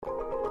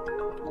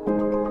A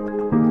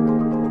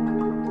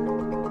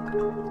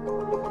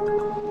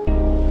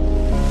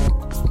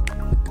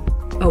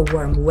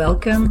warm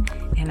welcome,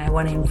 and I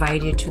want to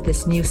invite you to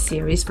this new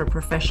series for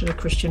professional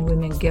Christian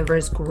women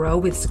givers, Grow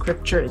with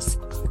Scriptures.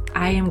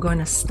 I am going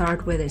to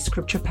start with a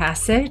scripture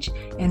passage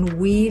and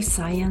weave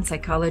science,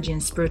 psychology,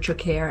 and spiritual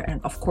care,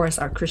 and of course,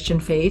 our Christian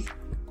faith.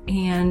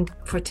 And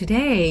for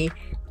today,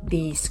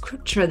 the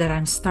scripture that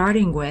I'm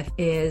starting with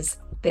is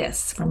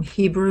this from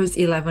Hebrews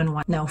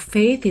 11:1. Now,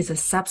 faith is a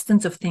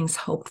substance of things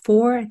hoped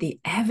for, the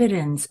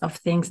evidence of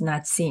things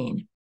not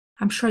seen.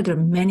 I'm sure there are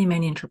many,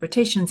 many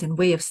interpretations and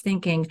way of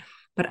thinking,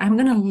 but I'm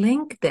going to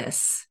link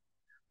this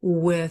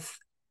with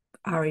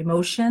our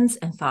emotions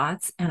and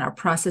thoughts and our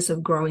process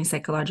of growing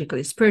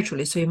psychologically,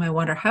 spiritually. So you might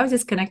wonder, how is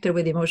this connected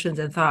with emotions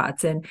and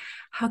thoughts? And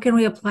how can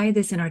we apply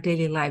this in our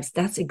daily lives?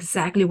 That's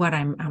exactly what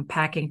I'm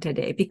unpacking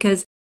today,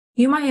 because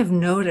you might have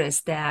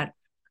noticed that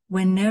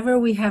whenever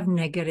we have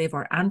negative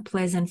or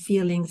unpleasant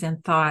feelings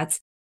and thoughts,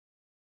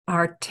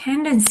 our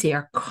tendency,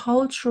 our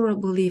cultural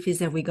belief is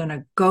that we're going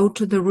to go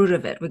to the root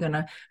of it. We're going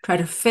to try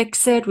to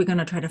fix it. We're going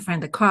to try to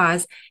find the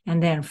cause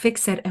and then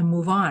fix it and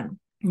move on.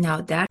 Now,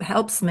 that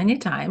helps many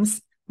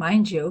times,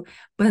 mind you,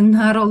 but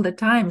not all the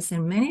times.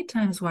 And many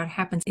times what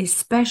happens,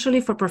 especially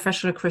for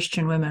professional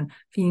Christian women,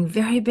 being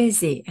very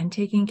busy and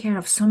taking care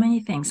of so many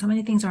things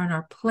are on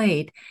our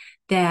plate,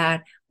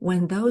 that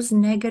when those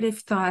negative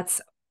thoughts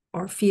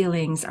or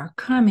feelings are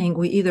coming,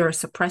 we either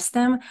suppress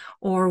them,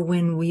 or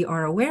when we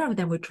are aware of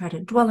them, we try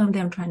to dwell on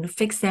them, trying to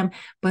fix them,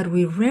 but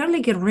we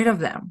rarely get rid of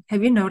them.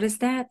 Have you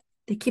noticed that?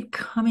 They keep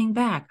coming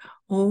back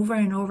over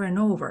and over and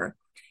over.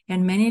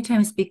 And many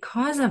times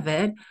because of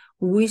it,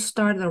 we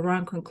start the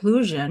wrong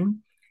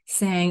conclusion,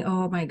 saying,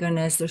 oh my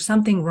goodness, there's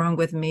something wrong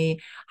with me.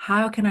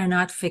 How can I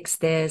not fix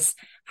this?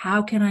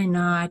 How can I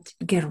not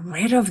get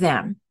rid of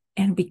them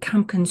and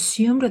become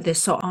consumed with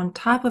this? So on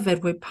top of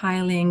it, we're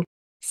piling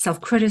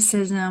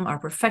self-criticism, our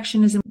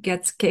perfectionism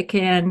gets kicked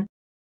in,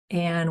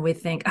 and we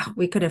think, oh,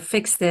 we could have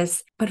fixed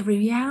this. But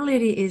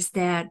reality is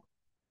that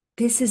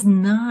this is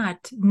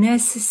not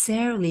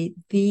necessarily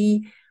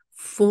the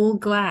full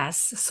glass,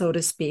 so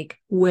to speak,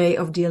 way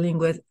of dealing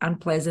with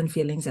unpleasant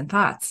feelings and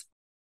thoughts.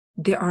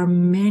 There are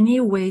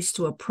many ways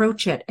to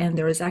approach it, and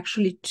there is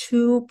actually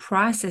two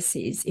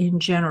processes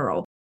in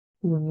general.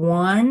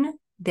 One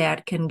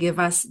that can give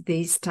us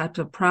these types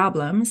of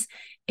problems,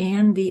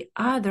 and the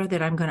other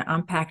that I'm going to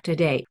unpack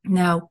today.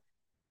 Now,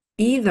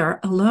 either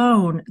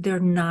alone, they're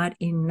not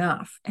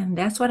enough. And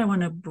that's what I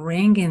want to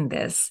bring in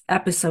this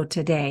episode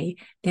today.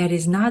 That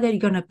is not that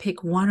you're going to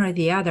pick one or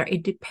the other.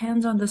 It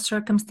depends on the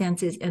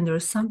circumstances, and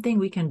there's something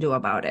we can do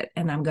about it.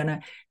 And I'm going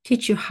to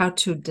teach you how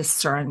to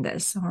discern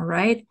this, all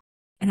right?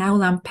 And I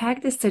will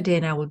unpack this today,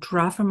 and I will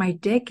draw from my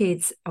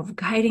decades of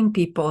guiding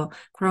people,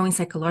 growing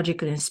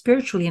psychologically and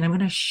spiritually, and I'm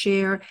going to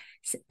share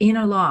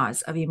inner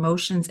laws of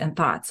emotions and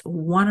thoughts,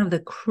 one of the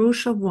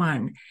crucial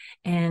one,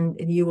 and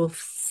you will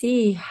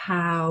see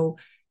how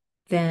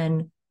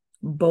then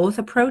both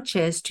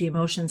approaches to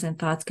emotions and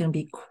thoughts can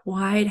be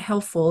quite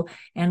helpful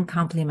and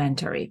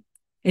complementary.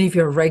 And if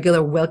you're a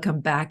regular, welcome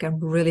back. I'm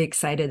really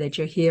excited that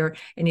you're here.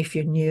 And if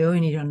you're new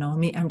and you don't know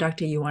me, I'm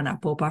Dr. Ioana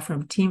Popa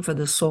from Team for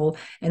the Soul.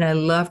 And I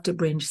love to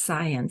bring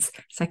science,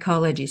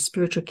 psychology,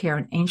 spiritual care,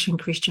 and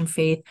ancient Christian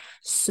faith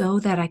so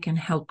that I can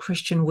help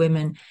Christian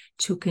women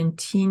to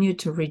continue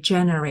to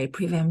regenerate,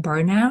 prevent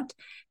burnout,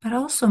 but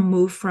also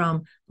move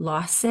from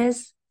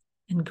losses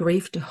and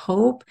grief to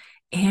hope,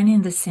 and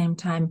in the same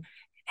time,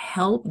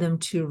 help them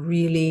to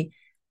really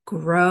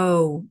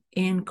grow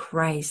in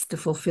Christ to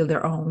fulfill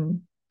their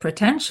own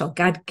potential,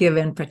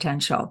 God-given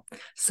potential.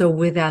 So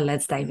with that,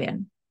 let's dive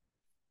in.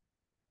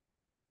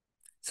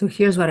 So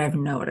here's what I've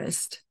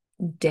noticed,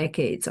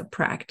 decades of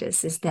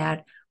practice, is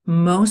that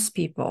most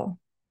people,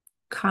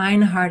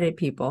 kind-hearted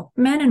people,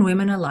 men and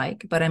women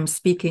alike, but I'm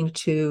speaking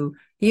to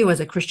you as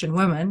a Christian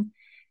woman,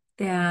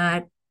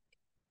 that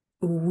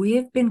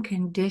we've been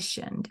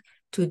conditioned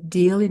to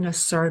deal in a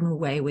certain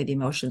way with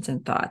emotions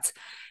and thoughts.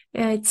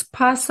 It's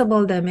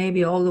possible that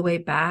maybe all the way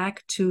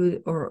back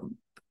to or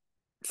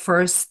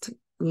first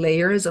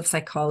layers of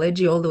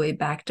psychology, all the way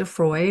back to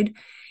Freud.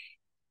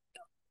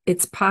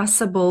 It's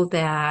possible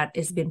that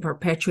it's been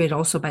perpetuated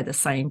also by the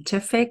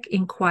scientific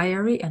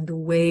inquiry and the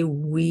way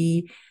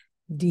we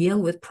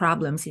deal with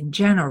problems in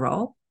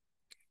general,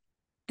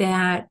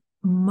 that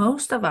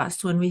most of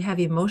us, when we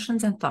have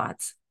emotions and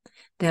thoughts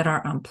that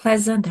are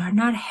unpleasant, that are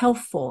not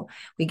helpful,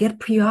 we get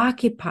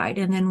preoccupied,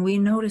 and then we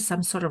notice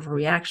some sort of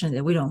reaction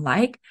that we don't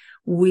like,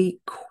 we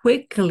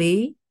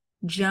quickly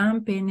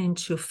jump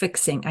into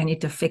fixing. I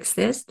need to fix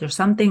this. There's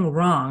something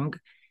wrong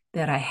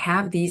that I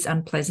have these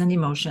unpleasant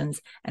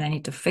emotions and I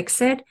need to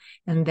fix it.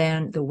 And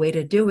then the way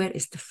to do it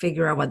is to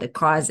figure out what the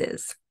cause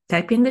is.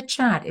 Type in the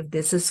chat if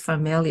this is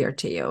familiar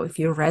to you, if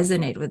you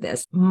resonate with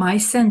this. My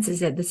sense is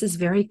that this is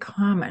very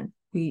common.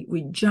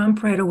 We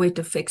jump right away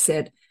to fix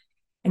it.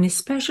 And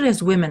especially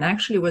as women, I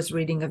actually was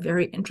reading a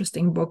very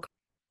interesting book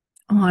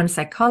on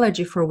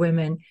psychology for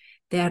women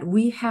that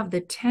we have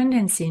the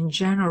tendency in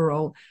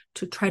general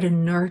to try to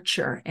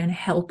nurture and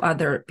help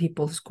other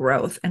people's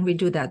growth. And we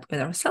do that with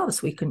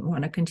ourselves. We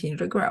want to continue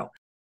to grow.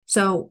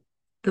 So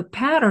the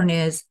pattern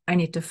is, I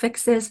need to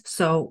fix this.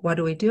 So what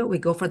do? We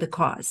go for the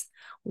cause.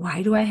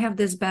 Why do I have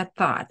this bad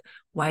thought?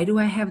 Why do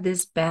I have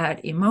this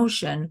bad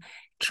emotion?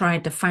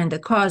 Trying to find the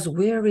cause.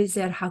 Where is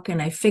it? How can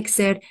I fix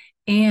it?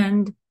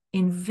 And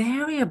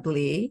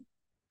invariably,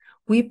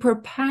 we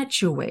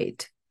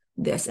perpetuate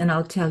this. And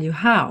I'll tell you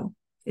how.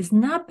 It's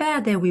not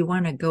bad that we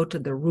want to go to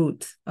the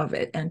root of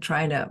it and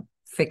try to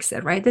fix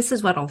it, right? This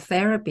is what all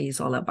therapy is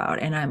all about.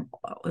 And I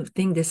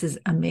think this is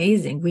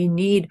amazing. We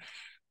need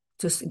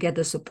to get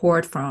the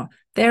support from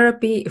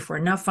therapy if we're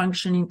not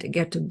functioning to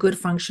get to good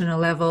functional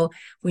level.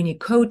 We need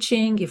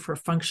coaching if we're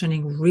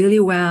functioning really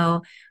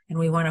well and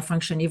we want to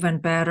function even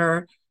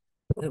better,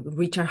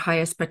 reach our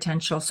highest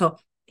potential. So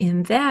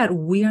in that,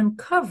 we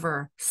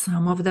uncover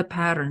some of the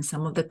patterns,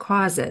 some of the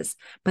causes,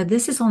 but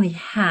this is only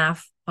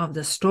half of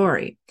the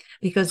story,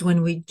 because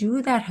when we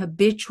do that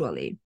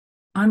habitually,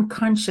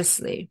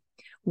 unconsciously,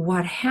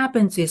 what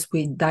happens is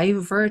we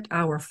divert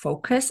our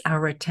focus,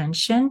 our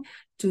attention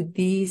to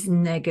these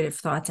negative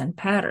thoughts and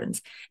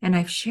patterns. And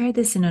I've shared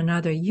this in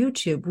another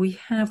YouTube. We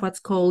have what's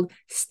called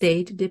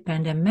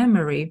state-dependent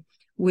memory,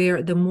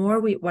 where the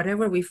more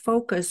whatever we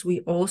focus,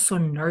 we also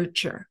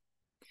nurture.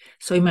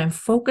 So if I'm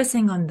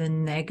focusing on the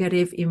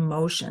negative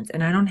emotions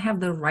and I don't have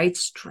the right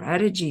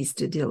strategies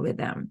to deal with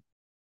them,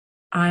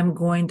 I'm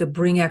going to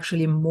bring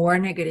actually more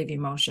negative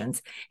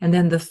emotions. And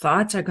then the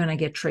thoughts are going to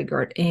get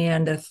triggered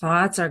and the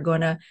thoughts are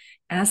going to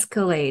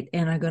escalate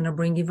and are going to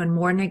bring even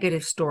more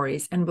negative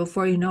stories. And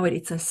before you know it,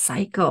 it's a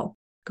cycle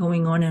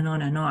going on and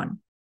on and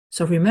on.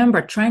 So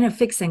remember, trying to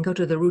fix and go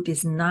to the root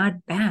is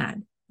not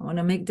bad. I want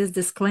to make this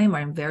disclaimer.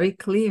 I'm very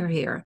clear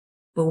here.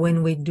 But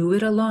when we do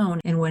it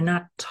alone and we're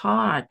not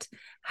taught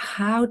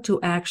how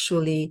to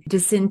actually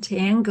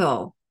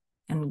disentangle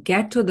and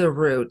get to the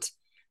root,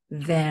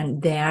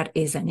 then that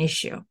is an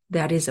issue.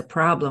 That is a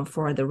problem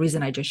for the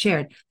reason I just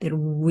shared, that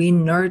we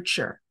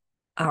nurture.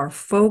 Our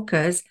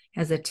focus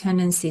has a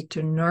tendency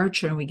to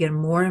nurture, and we get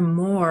more and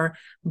more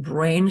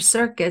brain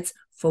circuits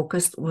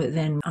focused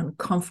within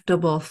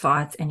uncomfortable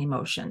thoughts and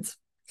emotions.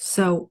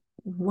 So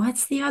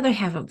what's the other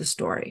half of the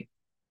story?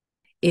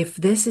 If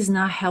this is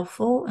not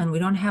helpful and we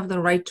don't have the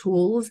right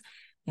tools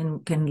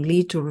and can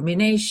lead to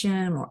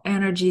rumination, more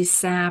energy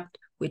sapped,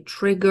 we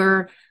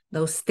trigger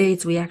those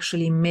states, we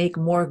actually make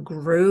more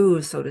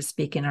grooves, so to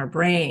speak, in our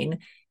brain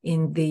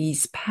in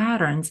these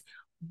patterns.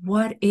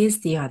 What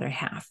is the other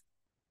half?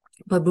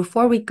 But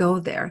before we go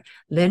there,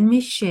 let me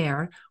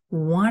share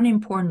one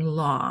important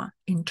law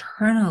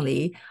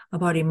internally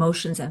about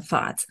emotions and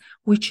thoughts,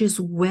 which is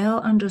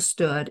well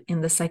understood in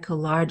the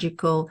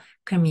psychological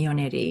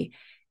community,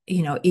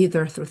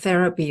 either through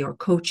therapy or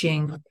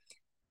coaching,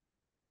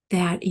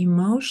 that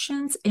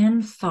emotions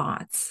and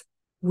thoughts,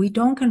 we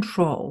don't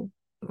control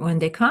when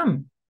they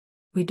come.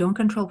 We don't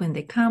control when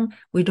they come.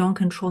 We don't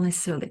control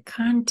necessarily the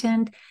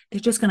content.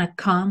 They're just going to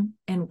come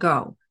and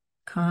go.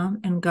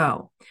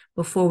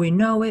 Before we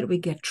know it, we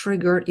get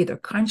triggered either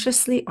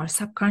consciously or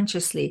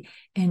subconsciously,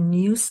 and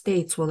new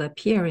states will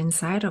appear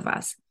inside of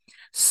us.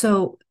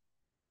 So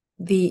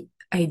the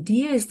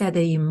idea is that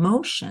the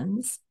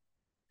emotions,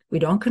 we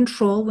don't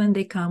control when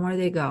they come or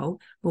they go,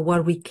 but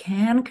what we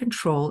can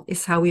control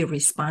is how we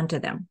respond to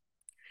them.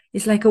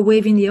 It's like a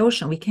wave in the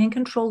ocean. We can't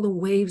control the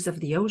waves of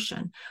the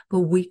ocean, but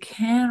we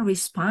can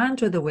respond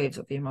to the waves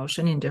of the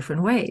emotion in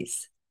different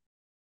ways.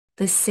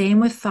 The same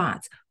with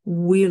thoughts.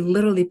 We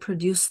literally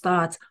produce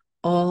thoughts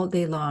all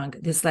day long.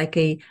 There's like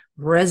a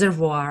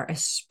reservoir, a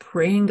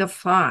spring of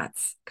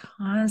thoughts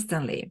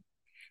constantly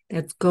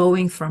that's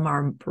going from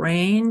our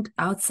brain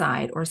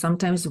outside, or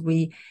sometimes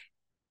we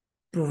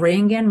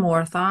bring in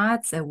more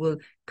thoughts that will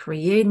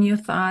create new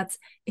thoughts.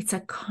 It's a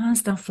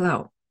constant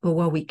flow. But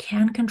what we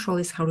can control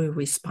is how we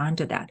respond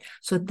to that.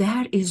 So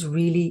that is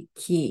really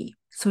key.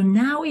 So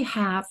now we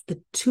have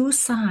the two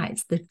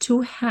sides, the two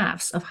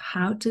halves of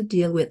how to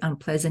deal with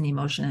unpleasant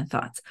emotion and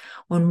thoughts.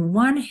 On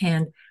one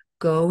hand,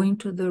 going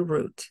to the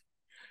root,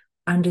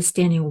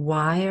 understanding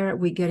why are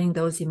we getting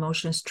those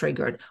emotions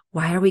triggered?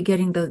 Why are we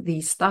getting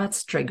these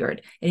thoughts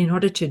triggered? And in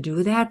order to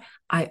do that,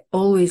 I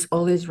always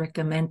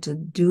recommend to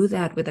do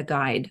that with a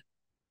guide.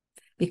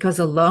 Because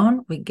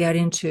alone, we get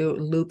into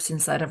loops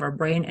inside of our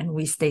brain and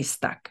we stay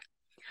stuck.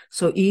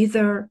 So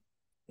either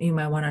you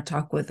might want to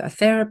talk with a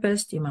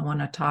therapist, you might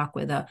want to talk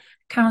with a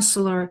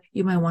counselor,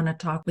 you might want to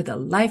talk with a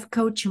life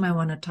coach, you might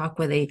want to talk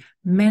with a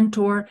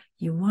mentor.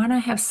 You want to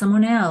have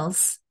someone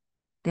else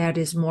that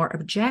is more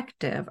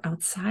objective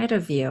outside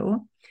of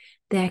you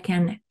that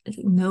can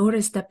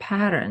notice the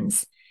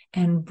patterns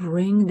and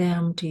bring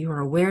them to your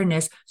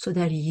awareness so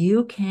that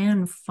you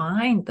can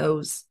find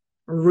those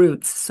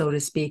roots, so to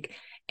speak,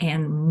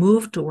 and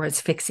move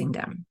towards fixing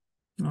them.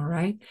 All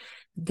right.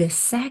 The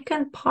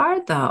second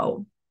part,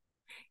 though,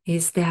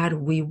 is that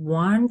we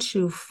want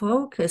to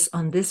focus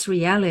on this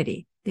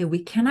reality that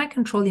we cannot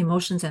control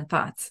emotions and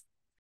thoughts.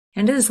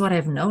 And this is what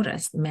I've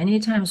noticed many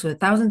times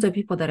with thousands of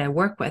people that I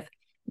work with.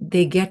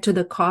 They get to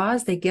the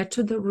cause, they get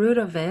to the root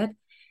of it,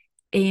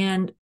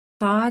 and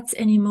thoughts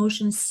and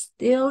emotions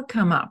still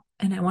come up.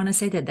 And I want to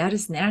say that that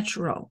is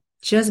natural.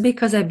 Just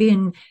because I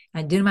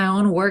did my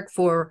own work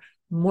for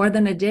more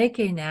than a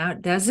decade now,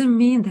 doesn't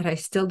mean that I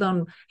still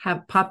don't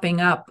have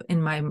popping up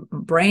in my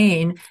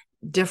brain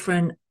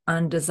different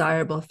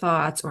undesirable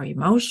thoughts or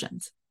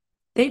emotions.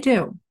 They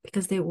do,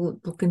 because they will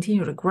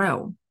continue to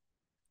grow.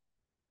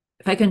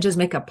 If I can just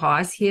make a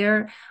pause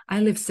here, I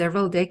lived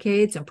several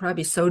decades, and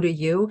probably so do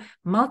you.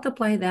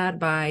 Multiply that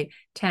by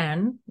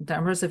 10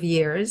 numbers of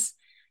years,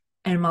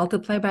 and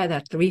multiply by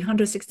that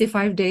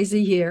 365 days a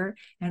year,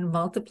 and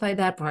multiply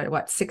that by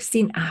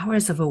 16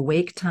 hours of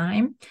awake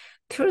time.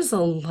 There's a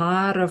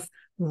lot of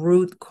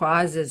root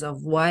causes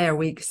of why are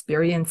we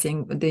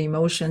experiencing the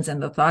emotions and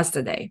the thoughts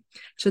today.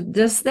 So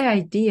just the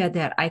idea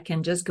that I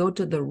can just go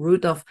to the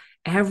root of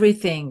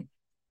everything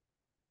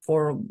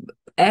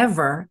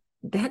forever,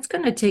 that's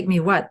going to take me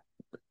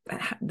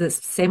the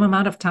same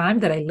amount of time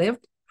that I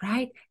lived,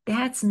 right?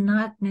 That's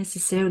not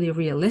necessarily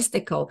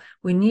realistical.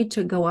 We need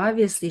to go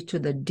obviously to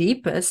the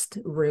deepest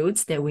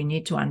roots that we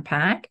need to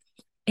unpack.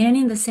 And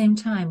in the same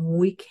time,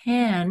 we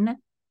can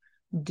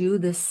do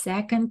the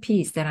second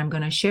piece that I'm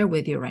going to share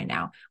with you right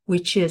now,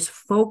 which is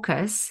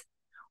focus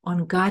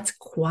on God's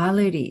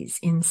qualities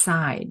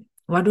inside.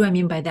 What do I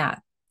mean by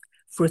that?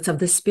 Fruits of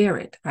the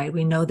Spirit, right?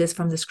 We know this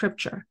from the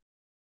scripture.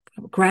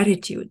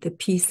 Gratitude, the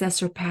peace that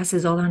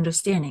surpasses all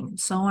understanding,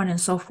 so on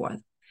and so forth.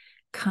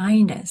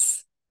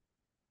 Kindness,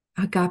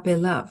 agape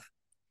love.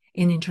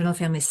 In internal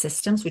family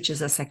systems, which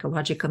is a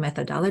psychological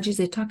methodology,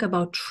 they talk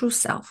about true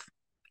self,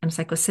 and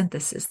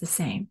psychosynthesis the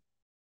same.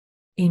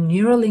 In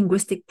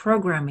neuro-linguistic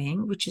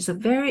programming, which is a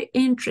very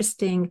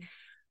interesting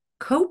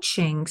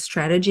coaching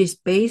strategies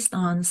based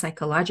on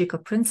psychological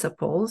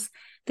principles,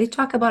 they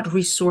talk about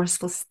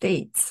resourceful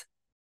states.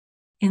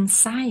 In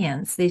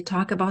science, they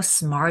talk about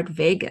smart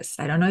vagus.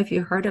 I don't know if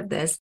you heard of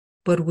this,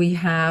 but we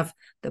have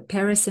the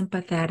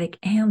parasympathetic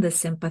and the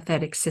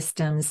sympathetic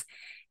systems.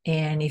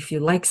 And if you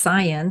like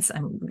science,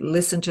 and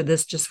listen to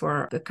this just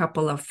for a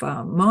couple of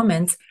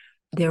moments,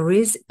 there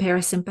is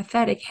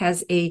parasympathetic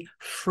has a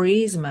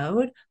freeze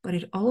mode, but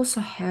it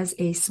also has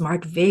a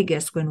smart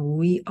vagus when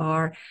we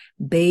are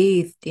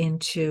bathed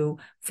into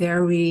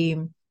very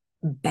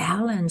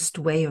balanced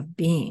way of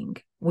being,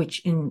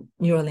 which in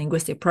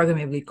neurolinguistic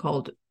programming we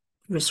called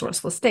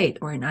resourceful state,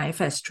 or in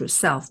IFS, true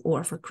self,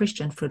 or for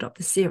Christian, fruit of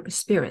the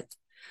Spirit.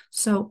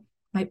 So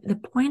the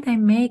point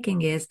I'm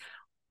making is,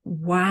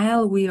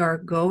 while we are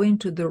going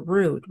to the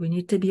root, we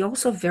need to be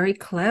also very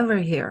clever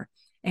here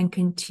and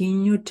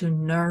continue to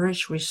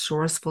nourish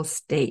resourceful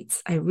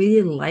states. I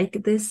really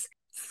like this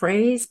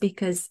phrase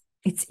because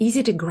it's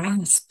easy to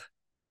grasp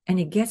and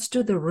it gets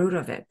to the root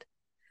of it.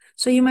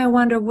 So you might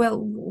wonder, well,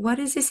 what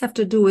does this have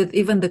to do with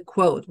even the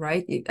quote,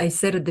 right? I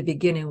said at the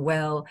beginning,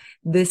 well,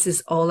 this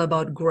is all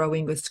about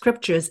growing with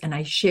scriptures. And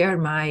I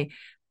shared my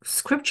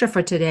scripture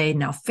for today.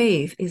 Now,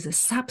 faith is a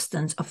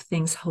substance of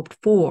things hoped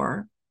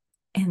for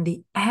and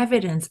the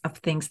evidence of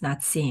things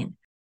not seen.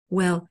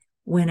 Well,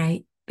 when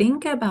I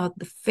think about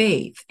the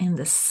faith and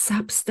the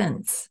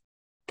substance,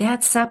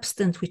 that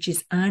substance which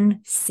is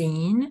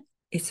unseen,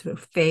 it's through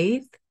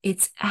faith,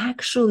 it's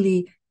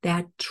actually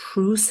that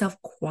true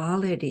self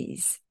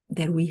qualities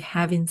that we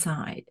have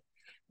inside,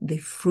 the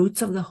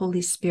fruits of the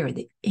Holy Spirit,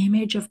 the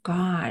image of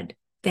God.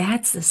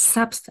 That's the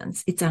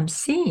substance. It's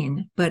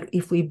unseen, but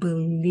if we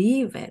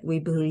believe it, we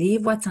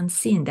believe what's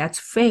unseen, that's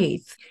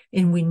faith,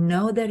 and we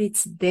know that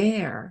it's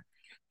there,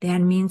 that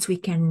means we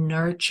can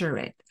nurture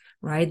it,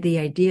 right? The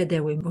idea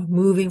that we're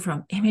moving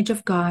from image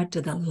of God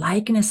to the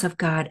likeness of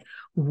God,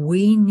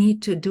 we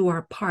need to do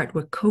our part.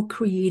 We're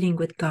co-creating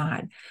with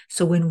God.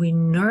 So when we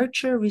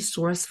nurture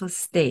resourceful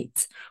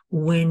states,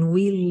 when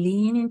we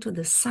lean into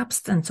the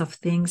substance of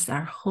things that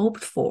are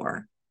hoped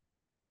for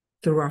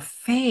through our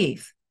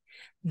faith,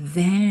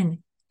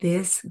 then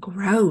this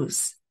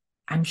grows.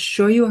 I'm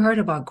sure you heard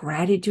about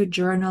gratitude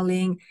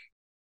journaling.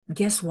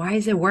 Guess why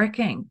is it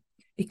working?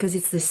 Because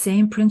it's the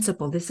same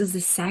principle. This is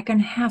the second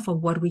half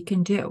of what we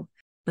can do.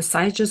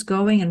 Besides just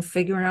going and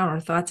figuring out our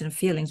thoughts and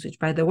feelings, which,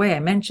 by the way, I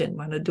mentioned,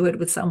 want to do it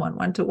with someone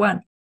one-to-one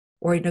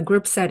or in a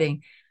group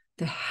setting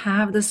to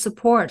have the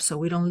support so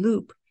we don't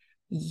loop.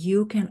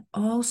 You can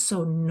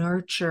also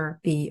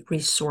nurture the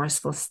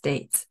resourceful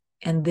states.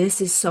 And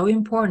this is so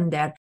important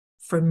that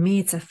for me,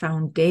 it's a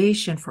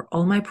foundation for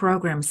all my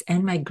programs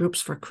and my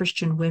groups for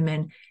Christian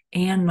women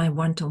and my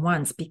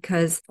one-to-ones,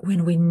 because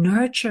when we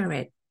nurture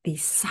it, the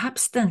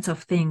substance of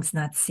things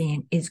not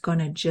seen is going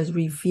to just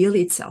reveal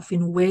itself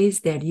in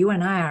ways that you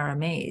and I are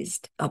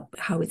amazed of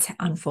how it's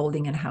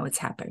unfolding and how it's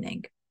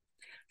happening.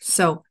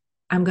 So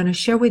I'm going to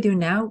share with you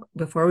now,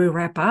 before we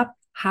wrap up,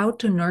 how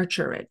to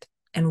nurture it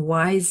and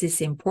why is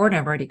this important.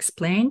 I've already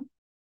explained,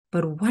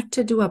 but what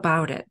to do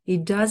about it.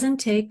 It doesn't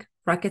take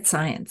rocket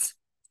science.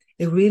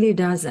 It really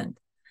doesn't,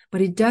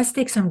 but it does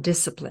take some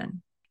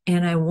discipline.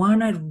 And I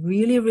want to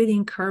really, really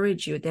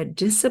encourage you that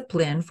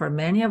discipline for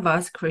many of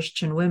us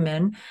Christian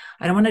women,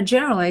 I don't want to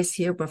generalize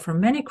here, but for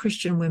many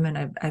Christian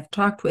women I've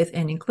talked with,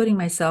 and including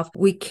myself,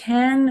 we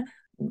can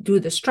do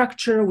the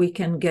structure, we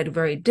can get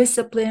very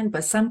disciplined,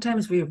 but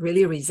sometimes we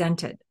really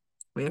resent it.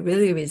 We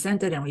really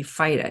resent it and we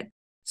fight it.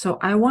 So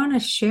I want to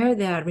share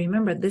that.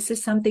 Remember, this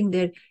is something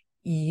that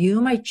you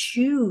might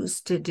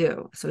choose to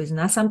do. So it's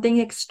not something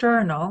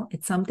external,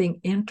 it's something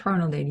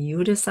internal that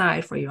you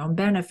decide for your own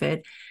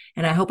benefit.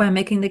 And I hope I'm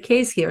making the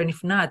case here. And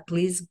if not,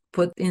 please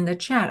put in the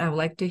chat. I would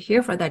like to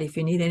hear for that if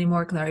you need any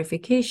more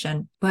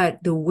clarification.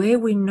 But the way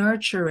we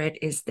nurture it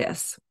is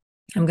this.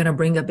 I'm going to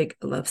bring a big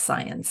love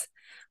science.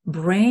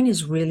 Brain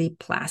is really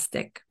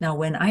plastic. Now,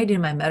 when I did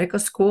my medical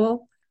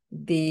school,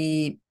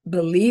 the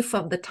belief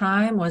of the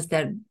time was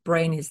that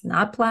brain is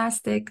not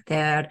plastic,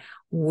 that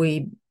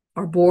we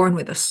are born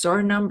with a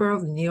certain number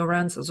of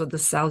neurons, those are the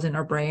cells in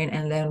our brain,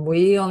 and then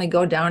we only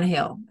go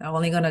downhill. We're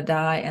only going to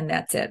die, and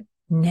that's it.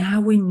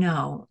 Now we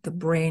know the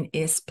brain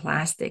is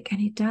plastic, and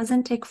it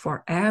doesn't take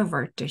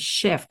forever to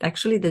shift.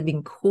 Actually, there have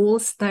been cool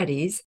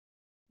studies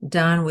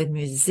done with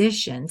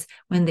musicians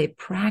when they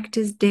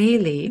practice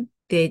daily.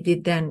 They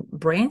did then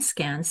brain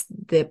scans,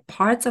 the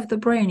parts of the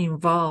brain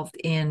involved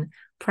in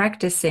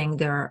practicing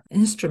their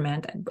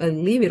instrument, I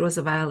believe it was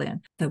a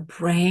violin, the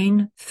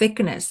brain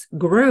thickness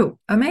grew.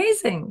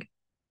 Amazing.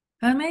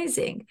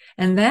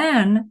 And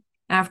then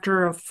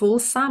after a full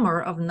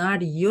summer of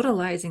not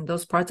utilizing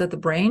those parts of the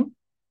brain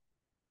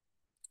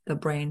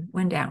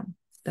went down.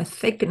 The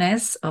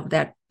thickness of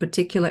that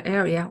particular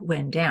area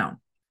went down.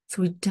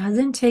 So it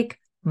doesn't take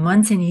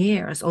months and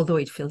years, although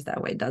it feels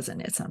that way,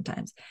 doesn't it?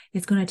 Sometimes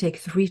it's going to take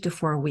 3 to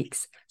 4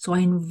 weeks. So I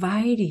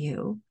invite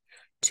you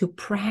to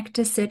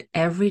practice it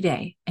every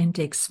day and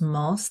take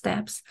small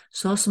steps,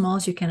 so small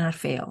as you cannot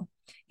fail.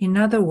 In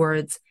other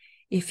words,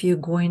 if you're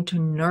going to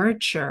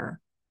nurture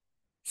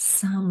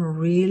some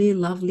really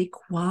lovely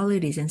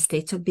qualities and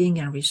states of being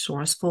and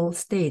resourceful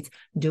states,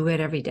 do it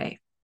every day.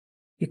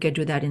 You can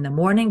do that in the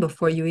morning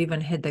before you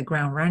even hit the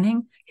ground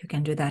running. You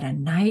can do that at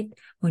night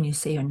when you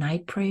say your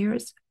night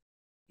prayers.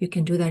 You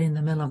can do that in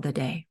the middle of the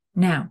day.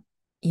 Now,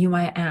 you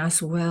might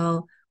ask,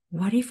 well,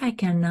 what if I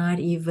cannot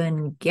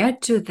even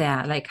get to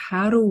that? Like,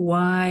 how do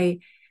I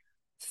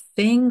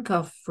think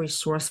of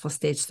resourceful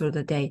states through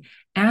the day?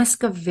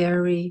 Ask a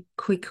very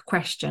quick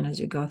question as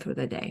you go through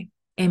the day.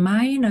 Am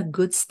I in a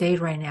good state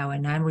right now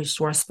and I'm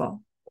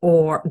resourceful?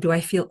 Or do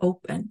I feel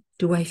open?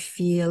 Do I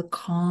feel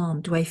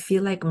calm? Do I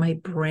feel like my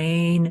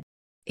brain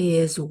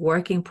is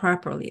working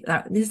properly?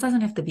 This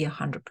doesn't have to be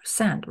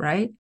 100%,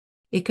 right?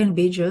 It can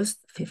be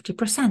just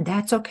 50%.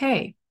 That's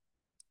okay.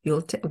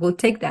 We'll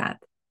take that.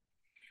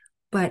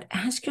 But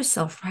ask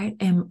yourself, right?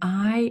 Am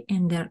I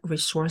in that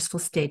resourceful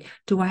state?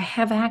 Do I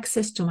have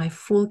access to my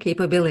full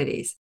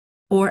capabilities?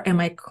 Or am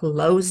I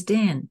closed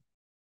in?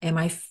 Am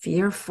I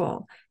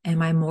fearful?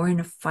 Am I more in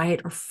a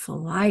fight or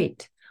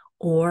flight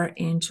or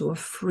into a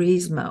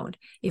freeze mode?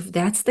 If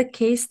that's the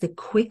case, the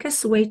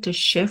quickest way to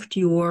shift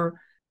your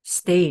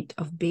state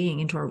of being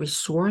into a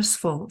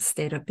resourceful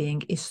state of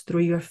being is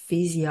through your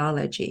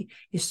physiology,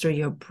 is through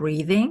your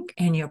breathing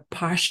and your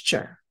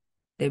posture.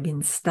 There have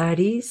been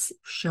studies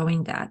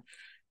showing that.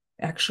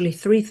 Actually,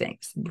 3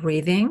 things: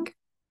 breathing,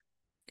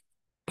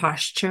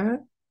 posture,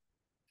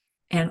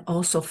 and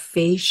also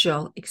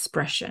facial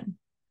expression.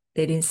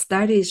 There have been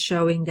studies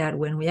showing that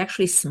when we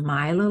actually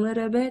smile a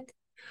little bit,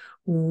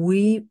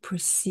 we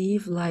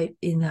perceive life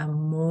in a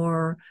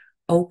more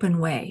open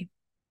way,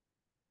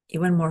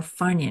 even more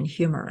funny and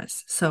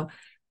humorous. So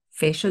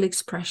facial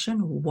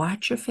expression,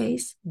 watch your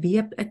face, be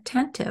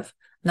attentive.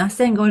 I'm not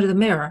saying go into the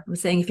mirror. I'm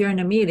saying if you're in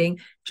a meeting,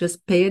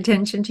 just pay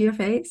attention to your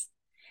face.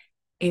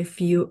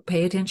 If you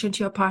pay attention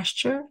to your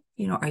posture,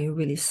 are you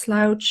really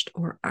slouched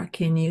or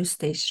can you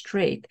stay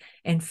straight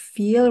and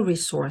feel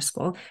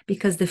resourceful?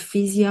 Because the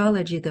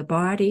physiology, the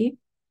body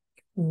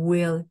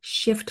will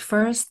shift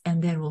first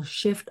and then will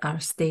shift our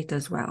state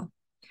as well.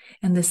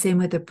 And the same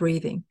with the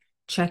breathing.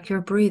 Check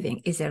your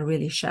breathing. Is it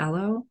really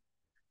shallow?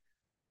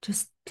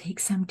 Just take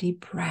some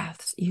deep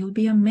breaths. You'll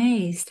be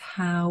amazed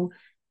how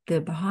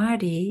the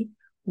body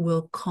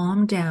will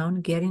calm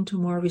down, get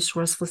into more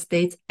resourceful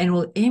states, and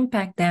will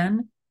impact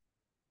then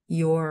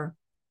your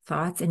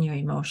thoughts and your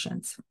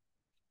emotions.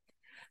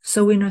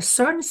 So in a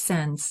certain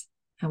sense,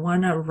 I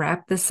want to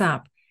wrap this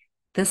up.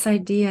 This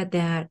idea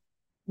that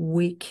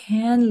we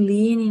can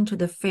lean into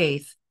the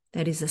faith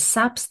that is a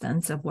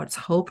substance of what's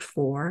hoped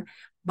for.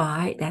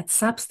 By that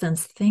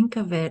substance, think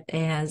of it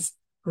as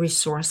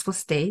resourceful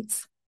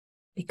states,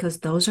 because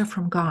those are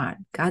from God.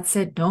 God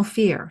said, no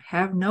fear,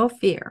 have no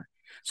fear.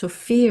 So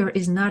fear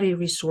is not a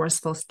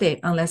resourceful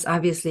state, unless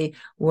obviously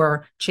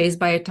we're chased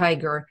by a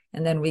tiger,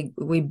 and then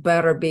we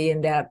better be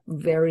in that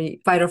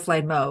very fight or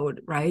flight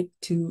mode, right,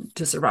 to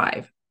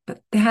survive.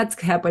 But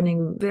that's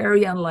happening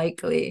very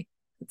unlikely.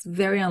 It's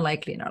very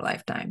unlikely in our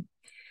lifetime.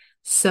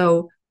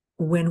 So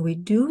when we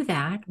do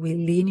that, we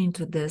lean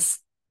into this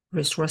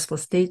resourceful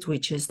state,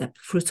 which is the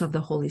fruits of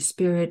the Holy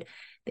Spirit,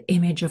 the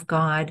image of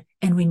God,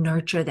 and we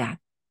nurture that.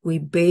 We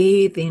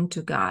bathe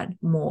into God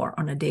more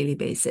on a daily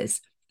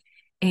basis.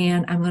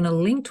 And I'm going to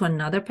link to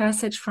another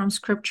passage from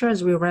Scripture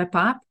as we wrap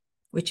up,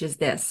 which is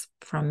this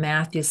from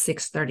Matthew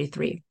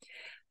 6:33.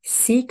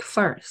 Seek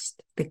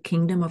first the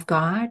kingdom of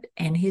God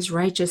and his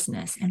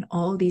righteousness, and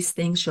all these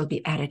things shall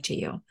be added to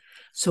you.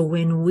 So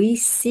when we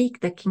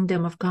seek the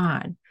kingdom of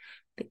God,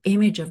 the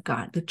image of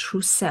God, the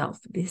true self,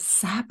 the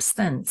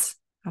substance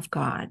of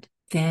God,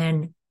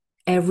 then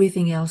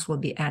everything else will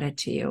be added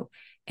to you.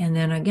 And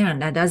then again,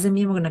 that doesn't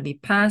mean we're going to be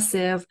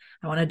passive.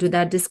 I want to do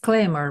that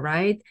disclaimer,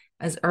 right?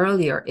 As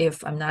earlier,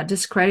 if I'm not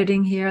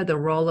discrediting here the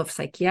role of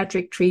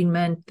psychiatric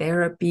treatment,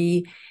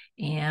 therapy,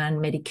 and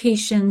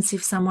medications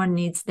if someone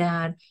needs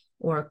that,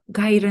 or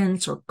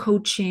guidance or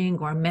coaching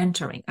or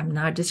mentoring. I'm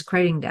not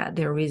discrediting that.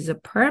 There is a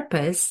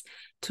purpose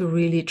to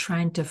really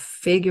trying to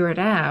figure it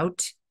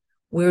out,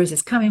 where is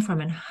this coming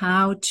from and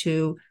how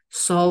to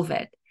solve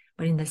it.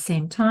 But in the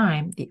same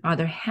time, the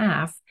other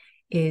half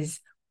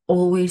is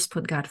always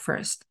put God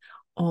first,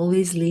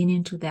 always lean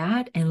into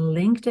that and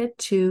linked it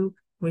to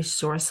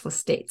resourceful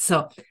state.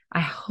 So I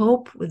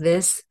hope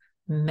this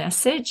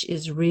message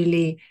is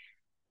really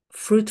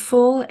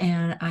fruitful,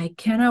 and I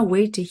cannot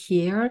wait to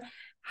hear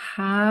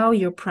how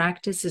your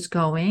practice is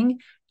going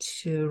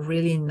to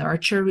really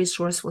nurture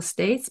resourceful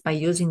states by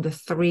using the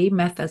 3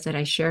 methods that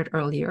I shared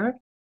earlier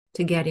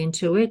to get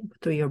into it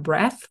through your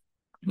breath.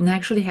 And I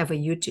actually have a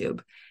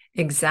YouTube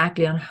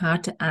exactly on how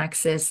to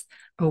access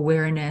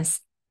awareness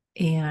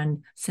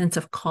and sense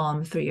of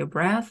calm through your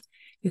breath.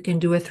 You can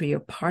do it through your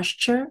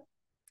posture.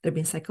 There have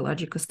been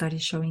psychological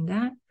studies showing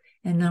that.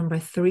 And number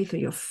 3, through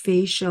your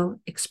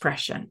facial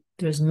expression.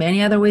 There's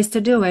many other ways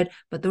to do it,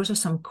 but those are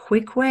some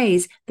quick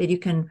ways that you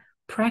can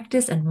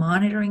practice and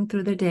monitoring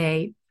through the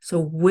day. So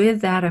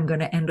with that, I'm going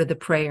to end with a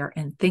prayer.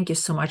 And thank you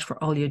so much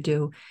for all you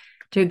do.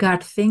 Dear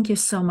God, thank you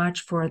so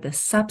much for the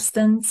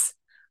substance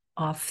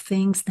of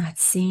things not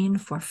seen,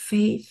 for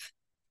faith.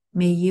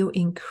 May you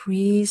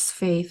increase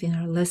faith in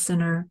our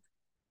listener,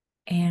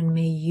 and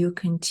may you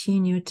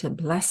continue to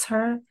bless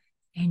her,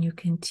 and you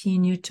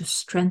continue to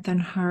strengthen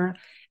her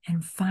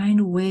and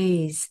find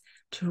ways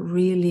to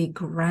really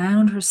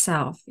ground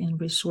herself in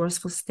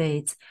resourceful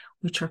states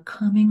which are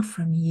coming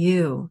from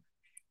you.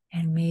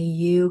 And may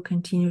you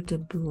continue to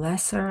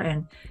bless her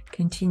and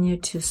continue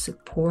to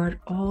support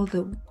all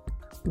the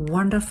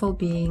wonderful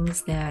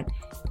beings that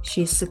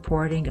she's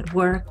supporting at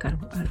work,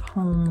 at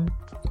home,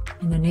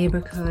 in the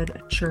neighborhood,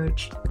 at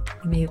church.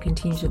 And may you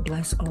continue to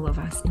bless all of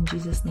us. In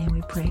Jesus' name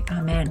we pray.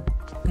 Amen.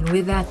 And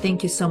with that,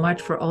 thank you so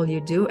much for all you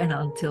do. And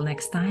until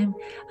next time,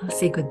 I'll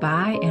say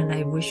goodbye, and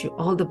I wish you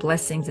all the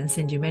blessings and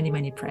send you many,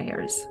 many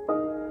prayers.